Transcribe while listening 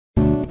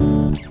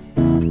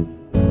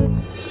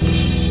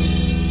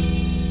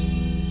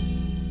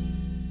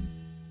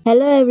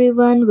Hello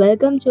everyone,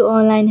 welcome to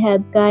Online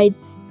Help Guide.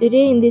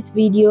 Today in this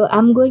video,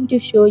 I'm going to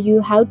show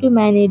you how to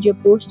manage your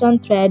post on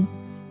Threads.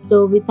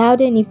 So without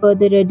any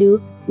further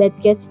ado, let's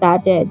get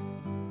started.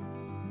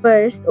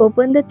 First,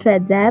 open the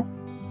Threads app.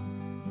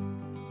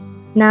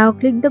 Now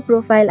click the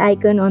profile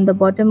icon on the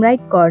bottom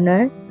right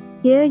corner.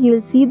 Here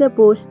you'll see the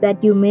posts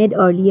that you made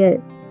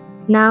earlier.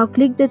 Now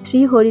click the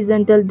three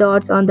horizontal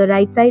dots on the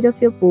right side of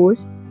your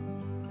post.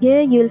 Here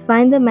you'll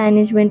find the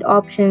management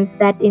options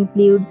that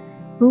includes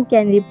who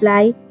can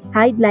reply,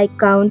 hide like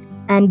count,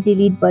 and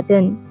delete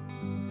button.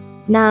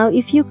 Now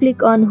if you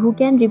click on who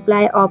can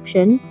reply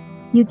option,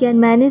 you can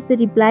manage the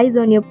replies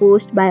on your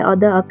post by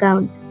other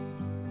accounts.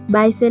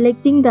 By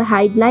selecting the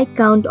hide like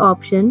count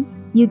option,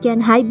 you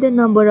can hide the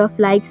number of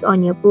likes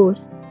on your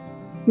post.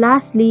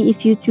 Lastly,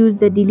 if you choose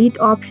the delete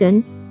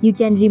option, you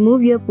can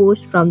remove your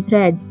post from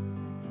Threads.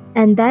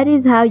 And that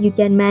is how you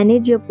can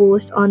manage your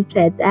post on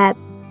Threads app.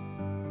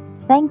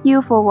 Thank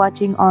you for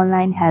watching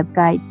Online Help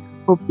Guide.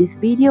 Hope this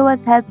video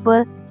was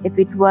helpful. If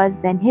it was,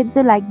 then hit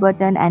the like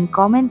button and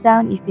comment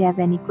down if you have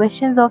any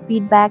questions or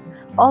feedback.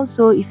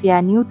 Also, if you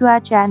are new to our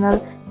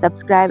channel,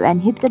 subscribe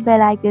and hit the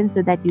bell icon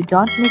so that you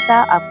don't miss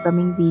our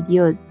upcoming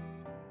videos.